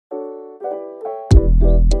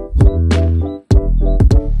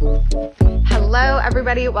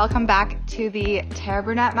everybody. Welcome back to the Tara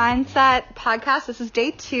Brunette Mindset podcast. This is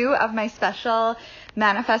day 2 of my special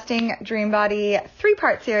Manifesting Dream Body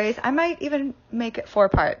 3-part series. I might even make it 4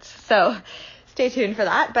 parts, so stay tuned for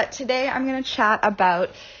that. But today I'm going to chat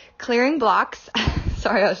about clearing blocks.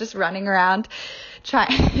 Sorry, I was just running around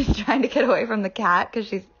trying to get away from the cat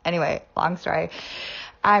because anyway, long story.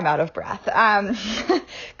 I'm out of breath.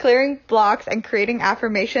 Clearing blocks and creating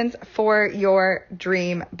affirmations for your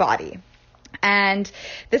dream body. And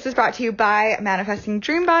this is brought to you by Manifesting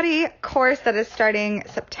Dream Body course that is starting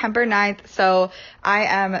September 9th. So I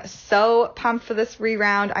am so pumped for this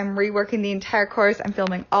re-round. I'm reworking the entire course. I'm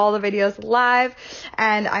filming all the videos live,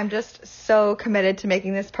 and I'm just so committed to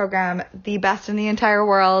making this program the best in the entire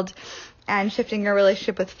world and shifting your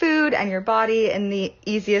relationship with food and your body in the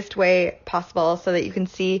easiest way possible so that you can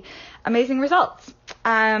see amazing results.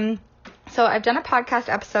 So I've done a podcast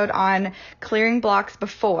episode on clearing blocks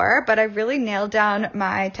before, but I've really nailed down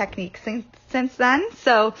my techniques since then.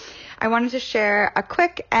 So I wanted to share a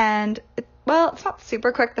quick and, well, it's not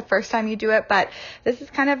super quick the first time you do it, but this is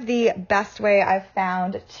kind of the best way I've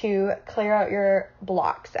found to clear out your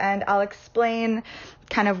blocks. And I'll explain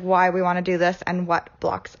kind of why we want to do this and what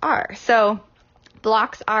blocks are. So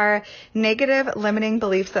blocks are negative limiting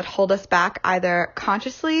beliefs that hold us back either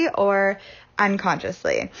consciously or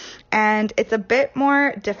unconsciously. And it's a bit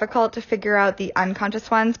more difficult to figure out the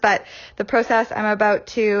unconscious ones, but the process I'm about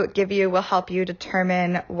to give you will help you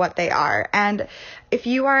determine what they are. And if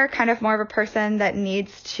you are kind of more of a person that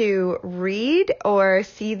needs to read or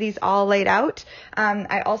see these all laid out,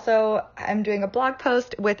 I also am doing a blog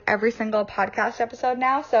post with every single podcast episode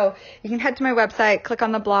now. So you can head to my website, click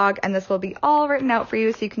on the blog, and this will be all written out for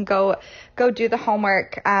you. So you can go do the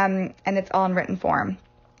homework, and it's all in written form.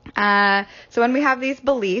 So when we have these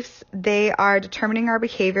beliefs, they are determining our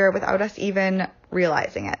behavior without us even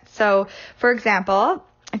realizing it. So, for example,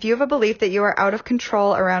 if you have a belief that you are out of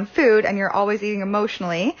control around food and you're always eating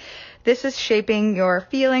emotionally, this is shaping your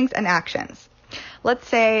feelings and actions. Let's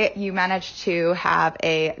say you manage to have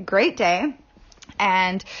a great day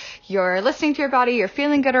and you're listening to your body, you're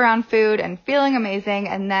feeling good around food and feeling amazing,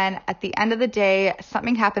 and then at the end of the day,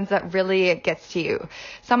 something happens that really gets to you.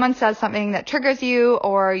 Someone says something that triggers you,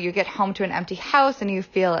 or you get home to an empty house and you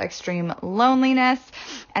feel extreme loneliness.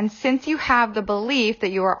 And since you have the belief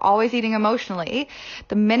that you are always eating emotionally,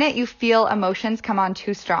 the minute you feel emotions come on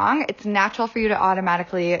too strong, it's natural for you to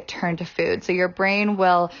automatically turn to food. So your brain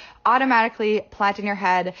will automatically plant in your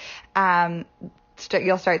head,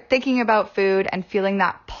 you'll start thinking about food and feeling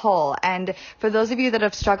that pull. And for those of you that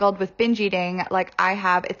have struggled with binge eating, like I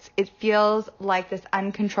have, it feels like this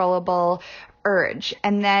uncontrollable urge.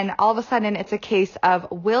 And then all of a sudden it's a case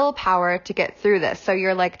of willpower to get through this. So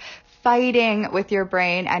you're like fighting with your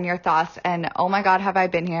brain and your thoughts, and oh my God, have I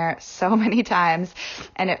been here so many times,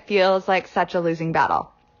 and it feels like such a losing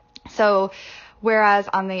battle. So whereas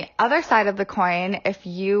on the other side of the coin, if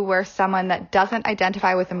you were someone that doesn't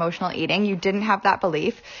identify with emotional eating, you didn't have that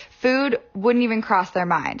belief, food wouldn't even cross their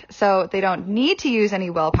mind. So they don't need to use any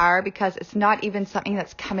willpower because it's not even something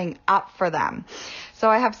that's coming up for them. So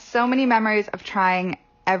I have so many memories of trying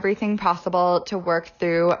everything possible to work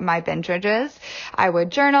through my binge urges. I would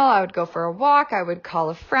journal, I would go for a walk, I would call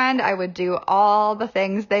a friend, I would do all the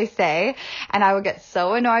things they say, and I would get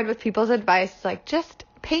so annoyed with people's advice, like, just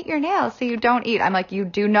paint your nails so you don't eat. I'm like, you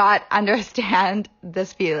do not understand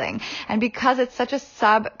this feeling. And because it's such a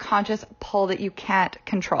subconscious pull that you can't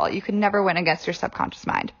control, you can never win against your subconscious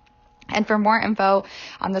mind. And for more info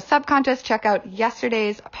on the subconscious, check out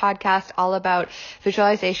yesterday's podcast all about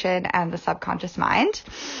visualization and the subconscious mind.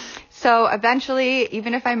 So eventually,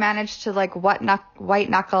 even if I managed to like white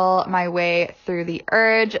knuckle my way through the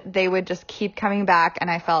urge, they would just keep coming back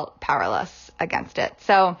and I felt powerless against it.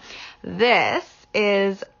 So this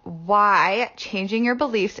is why changing your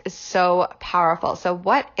beliefs is so powerful. So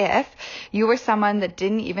what if you were someone that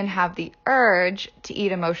didn't even have the urge to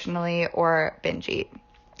eat emotionally or binge eat?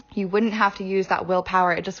 You wouldn't have to use that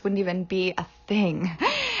willpower. It just wouldn't even be a thing.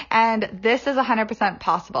 And this is 100%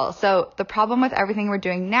 possible. So the problem with everything we're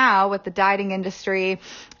doing now with the dieting industry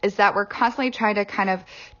is that we're constantly trying to kind of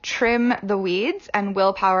trim the weeds and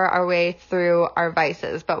willpower our way through our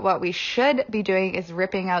vices. But what we should be doing is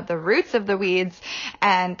ripping out the roots of the weeds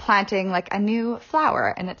and planting like a new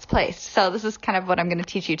flower in its place. So this is kind of what I'm going to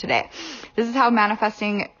teach you today. This is how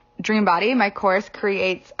Manifesting Dream Body, my course,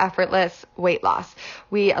 creates effortless weight loss.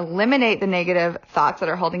 We eliminate the negative thoughts that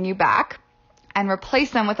are holding you back. and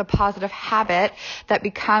replace them with a positive habit that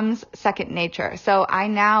becomes second nature. So I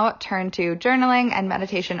now turn to journaling and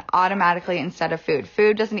meditation automatically instead of food.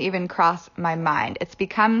 Food doesn't even cross my mind. It's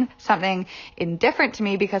become something indifferent to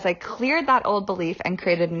me because I cleared that old belief and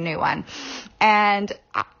created a new one. And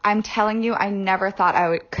I'm telling you, I never thought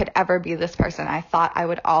I could ever be this person. I thought I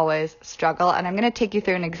would always struggle. And I'm going to take you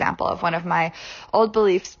through an example of one of my old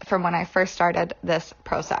beliefs from when I first started this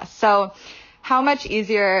process. So how much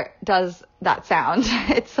easier does that sound?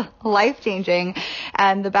 It's life-changing.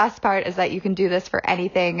 And the best part is that you can do this for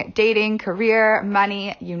anything: dating, career,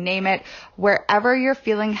 money, you name it. Wherever you're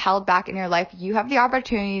feeling held back in your life, you have the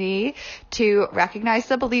opportunity to recognize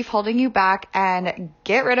the belief holding you back and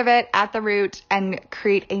get rid of it at the root and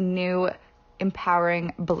create a new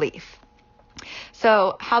empowering belief.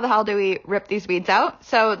 So how the hell do we rip these weeds out?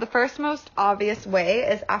 So the first most obvious way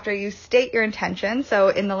is after you state your intention. So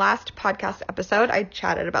in the last podcast episode, I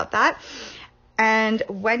chatted about that. And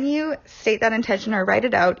when you state that intention or write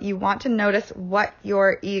it out, you want to notice what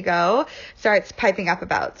your ego starts piping up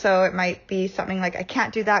about. So it might be something like, I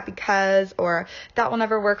can't do that because, or that will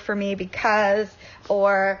never work for me because,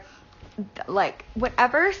 or like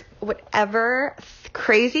whatever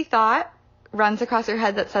crazy thought runs across your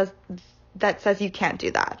head that says you can't do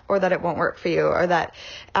that, or that it won't work for you, or that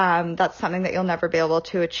that's something that you'll never be able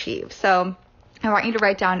to achieve. So I want you to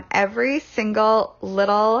write down every single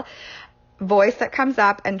little voice that comes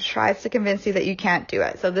up and tries to convince you that you can't do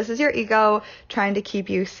it. So this is your ego trying to keep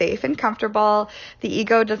you safe and comfortable. The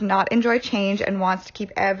ego does not enjoy change and wants to keep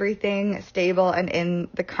everything stable and in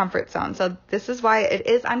the comfort zone. So this is why it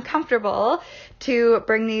is uncomfortable to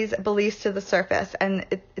bring these beliefs to the surface. And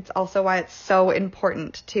it's also why it's so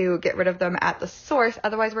important to get rid of them at the source.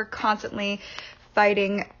 Otherwise, we're constantly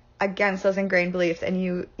fighting against those ingrained beliefs and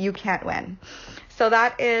you can't win. So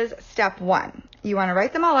that is step one. You want to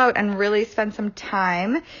write them all out and really spend some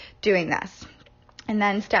time doing this. And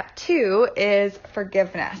then step two is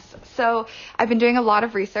forgiveness. So I've been doing a lot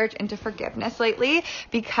of research into forgiveness lately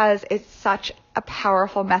because it's such a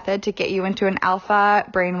powerful method to get you into an alpha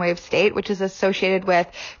brainwave state, which is associated with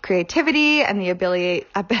creativity and the ability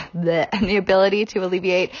to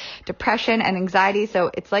alleviate depression and anxiety. So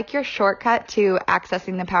it's like your shortcut to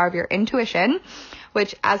accessing the power of your intuition,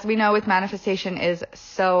 which, as we know with manifestation, is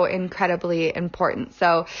so incredibly important.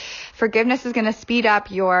 So forgiveness is going to speed up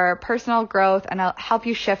your personal growth and help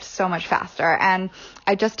you shift so much faster. And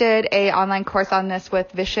I just did a online course on this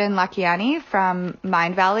with Vishen Lakhiani from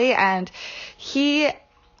Mind Valley, and he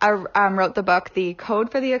wrote the book, The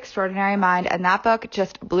Code for the Extraordinary Mind, and that book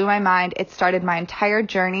just blew my mind. It started my entire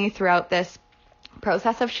journey throughout this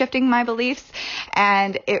process of shifting my beliefs,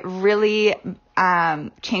 and it really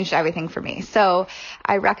changed everything for me. So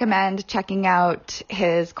I recommend checking out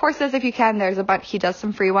his courses if you can. There's a bunch, he does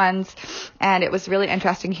some free ones, and it was really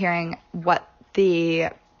interesting hearing what the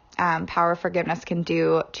power of forgiveness can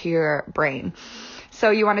do to your brain.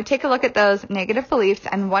 So you want to take a look at those negative beliefs,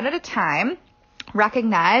 and one at a time,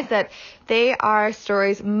 recognize that they are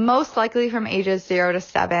stories most likely from ages 0 to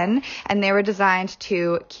 7, and they were designed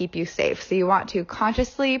to keep you safe. So you want to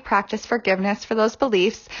consciously practice forgiveness for those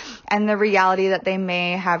beliefs and the reality that they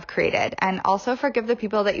may have created, and also forgive the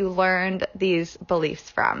people that you learned these beliefs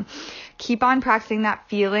from. Keep on practicing that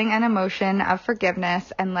feeling and emotion of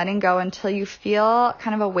forgiveness and letting go until you feel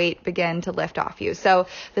kind of a weight begin to lift off you. So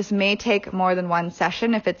this may take more than one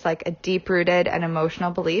session if it's like a deep-rooted and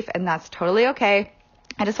emotional belief, and that's totally okay.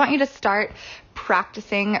 I just want you to start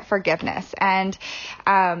practicing forgiveness. And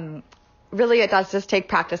really, it does just take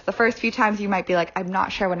practice. The first few times you might be like, I'm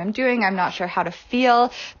not sure what I'm doing. I'm not sure how to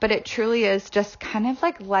feel. But it truly is just kind of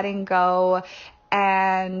like letting go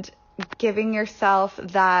and giving yourself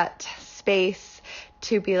that space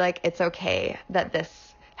to be like, it's okay that this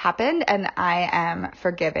happened and I am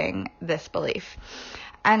forgiving this belief.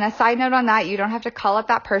 And a side note on that, you don't have to call up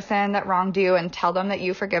that person that wronged you and tell them that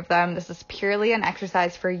you forgive them. This is purely an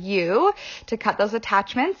exercise for you to cut those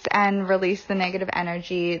attachments and release the negative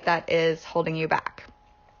energy that is holding you back.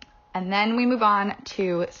 And then we move on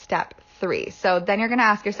to step 3. So then you're going to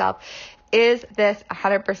ask yourself, is this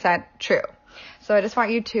 100% true? So I just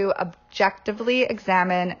want you to objectively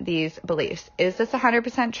examine these beliefs. Is this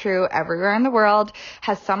 100% true everywhere in the world?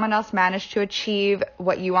 Has someone else managed to achieve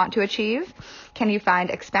what you want to achieve? Can you find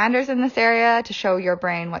expanders in this area to show your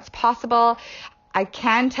brain what's possible? I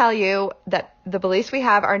can tell you that the beliefs we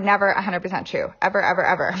have are never 100% true, ever, ever,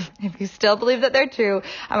 ever. If you still believe that they're true,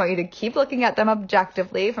 I want you to keep looking at them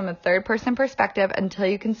objectively from a third-person perspective until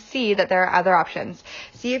you can see that there are other options.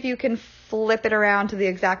 See if you can flip it around to the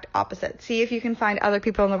exact opposite. See if you can find other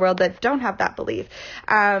people in the world that don't have that belief.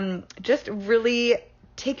 Just really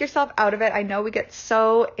take yourself out of it. I know we get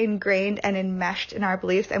so ingrained and enmeshed in our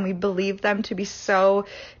beliefs and we believe them to be so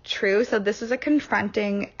true. So this is a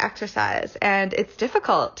confronting exercise and it's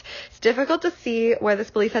difficult. It's difficult to see where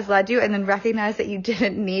this belief has led you and then recognize that you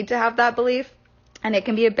didn't need to have that belief. And it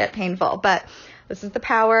can be a bit painful, but this is the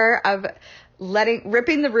power of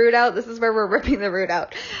ripping the root out. This is where we're ripping the root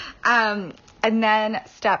out. And then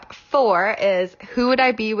step 4 is, who would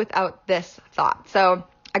I be without this thought? So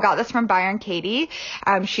I got this from Byron Katie.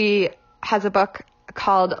 She has a book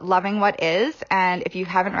called Loving What Is. And if you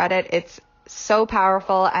haven't read it, it's so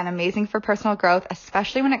powerful and amazing for personal growth,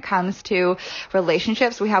 especially when it comes to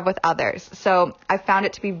relationships we have with others. So I found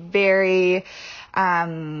it to be very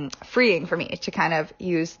freeing for me to kind of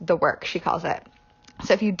use the work, she calls it.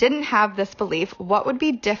 So if you didn't have this belief, what would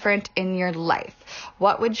be different in your life?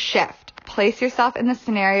 What would shift? Place yourself in the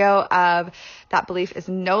scenario of that belief is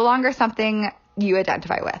no longer something you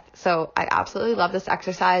identify with. So I absolutely love this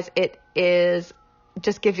exercise. It is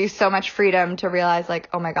just gives you so much freedom to realize like,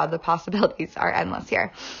 oh my God, the possibilities are endless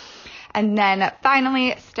here. And then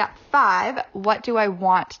finally, step 5, what do I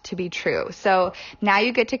want to be true? So now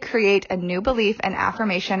you get to create a new belief and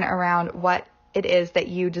affirmation around what it is that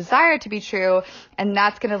you desire to be true. And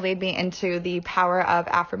that's going to lead me into the power of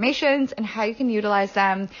affirmations and how you can utilize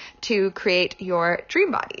them to create your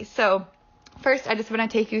dream body. So first, I just want to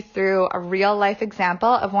take you through a real life example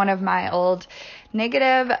of one of my old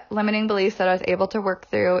negative limiting beliefs that I was able to work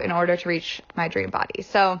through in order to reach my dream body.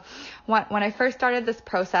 So when I first started this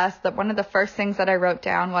process, one of the first things that I wrote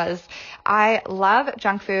down was, I love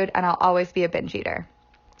junk food and I'll always be a binge eater.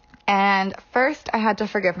 And first I had to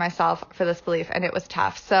forgive myself for this belief, and it was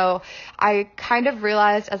tough. So I kind of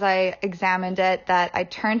realized as I examined it that I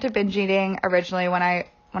turned to binge eating originally when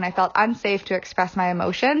I felt unsafe to express my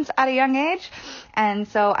emotions at a young age. And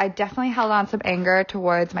so I definitely held on some anger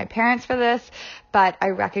towards my parents for this, but I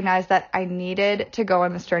recognized that I needed to go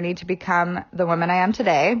on this journey to become the woman I am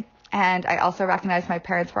today. And I also recognized my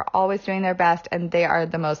parents were always doing their best and they are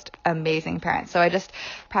the most amazing parents. So I just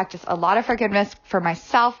practiced a lot of forgiveness for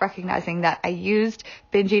myself, recognizing that I used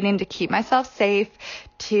binge eating to keep myself safe,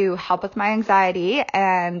 to help with my anxiety,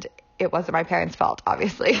 and it wasn't my parents' fault,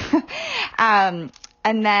 obviously. And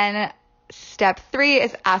then step 3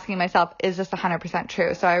 is asking myself, is this 100%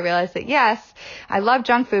 true? So I realized that yes, I love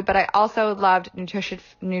junk food, but I also loved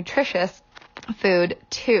nutritious food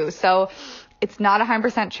too. So it's not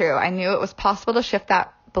 100% true. I knew it was possible to shift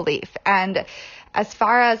that belief. And as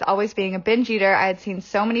far as always being a binge eater, I had seen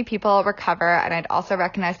so many people recover, and I'd also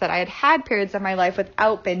recognized that I had had periods of my life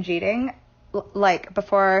without binge eating, like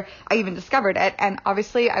before I even discovered it. And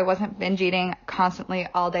obviously I wasn't binge eating constantly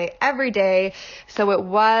all day, every day. So it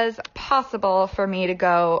was possible for me to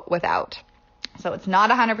go without. So it's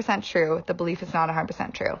not 100% true. The belief is not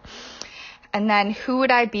 100% true. And then who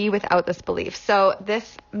would I be without this belief? So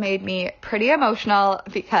this made me pretty emotional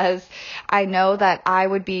because I know that I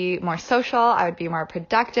would be more social, I would be more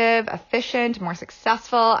productive, efficient, more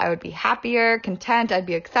successful, I would be happier, content, I'd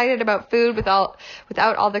be excited about food without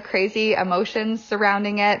all the crazy emotions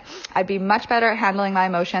surrounding it. I'd be much better at handling my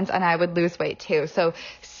emotions, and I would lose weight too. So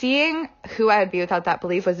seeing who I would be without that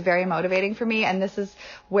belief was very motivating for me, and this is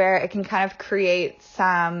where it can kind of create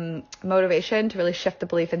some motivation to really shift the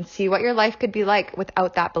belief and see what your life could be like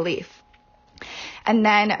without that belief. And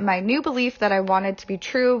then my new belief that I wanted to be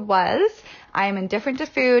true was, I am indifferent to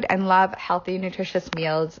food and love healthy, nutritious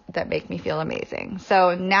meals that make me feel amazing.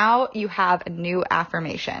 So now you have a new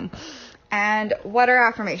affirmation. And what are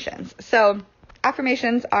affirmations? So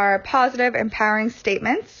affirmations are positive, empowering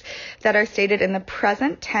statements that are stated in the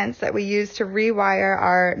present tense that we use to rewire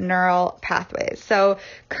our neural pathways. So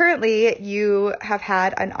currently you have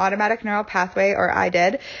had an automatic neural pathway, or I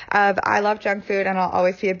did, of I love junk food and I'll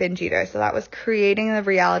always be a binge eater. So that was creating the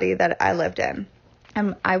reality that I lived in.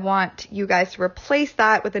 And I want you guys to replace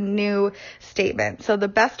that with a new statement. So the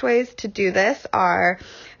best ways to do this are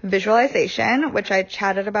visualization, which I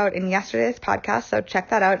chatted about in yesterday's podcast. So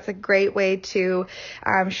check that out. It's a great way to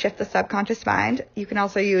shift the subconscious mind. You can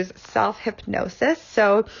also use self-hypnosis.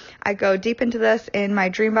 So I go deep into this in my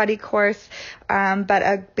Dream Body course. But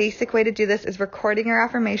a basic way to do this is recording your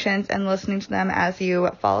affirmations and listening to them as you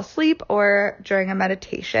fall asleep or during a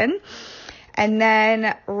meditation. And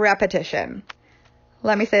then repetition.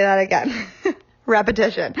 Let me say that again.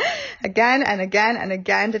 Repetition. Again and again and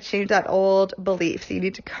again to change that old belief. So you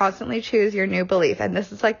need to constantly choose your new belief. And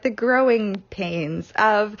this is like the growing pains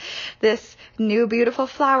of this new beautiful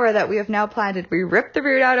flower that we have now planted. We ripped the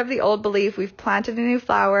root out of the old belief. We've planted a new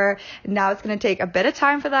flower. Now it's going to take a bit of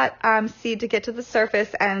time for that seed to get to the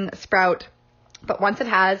surface and sprout. But once it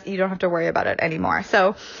has, you don't have to worry about it anymore.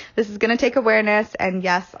 So this is going to take awareness and,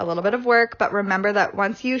 yes, a little bit of work. But remember that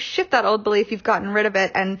once you shift that old belief, you've gotten rid of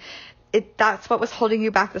it. And that's what was holding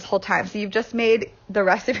you back this whole time. So you've just made the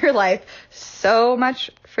rest of your life so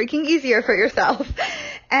much freaking easier for yourself.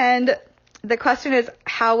 And the question is,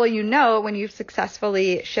 how will you know when you've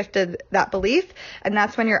successfully shifted that belief? And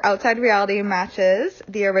that's when your outside reality matches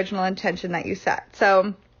the original intention that you set.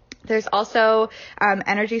 So there's also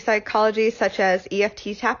energy psychology such as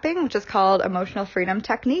EFT tapping, which is called emotional freedom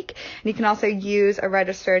technique. And you can also use a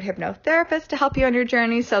registered hypnotherapist to help you on your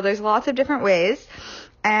journey. So there's lots of different ways.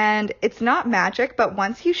 And it's not magic, but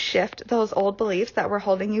once you shift those old beliefs that were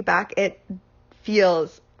holding you back, it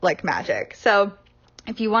feels like magic. So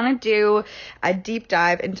if you want to do a deep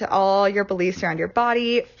dive into all your beliefs around your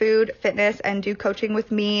body, food, fitness, and do coaching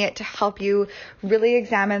with me to help you really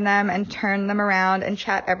examine them and turn them around and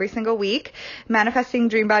chat every single week, Manifesting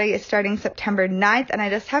Dream Body is starting September 9th, and I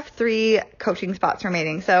just have 3 coaching spots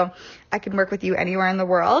remaining. So I can work with you anywhere in the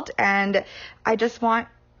world, and I just want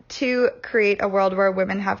to create a world where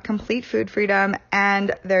women have complete food freedom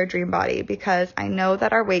and their dream body, because I know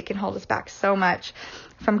that our weight can hold us back so much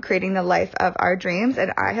from creating the life of our dreams.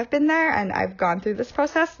 And I have been there, and I've gone through this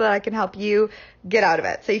process so that I can help you get out of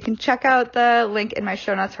it. So you can check out the link in my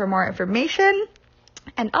show notes for more information.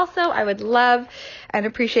 And also, I would love and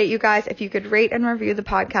appreciate you guys if you could rate and review the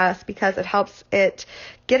podcast, because it helps it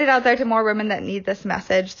get it out there to more women that need this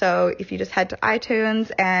message. So if you just head to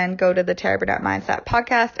iTunes and go to the Tara Burnett Mindset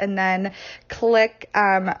podcast and then click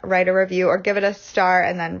write a review, or give it a star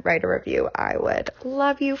and then write a review, I would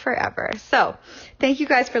love you forever. So thank you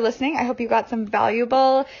guys for listening. I hope you got some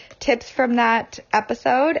valuable tips from that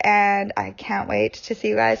episode, and I can't wait to see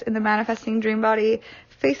you guys in the Manifesting Dream Body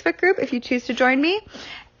Facebook group if you choose to join me.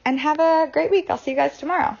 And have a great week. I'll see you guys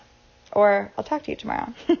tomorrow, or I'll talk to you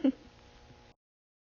tomorrow.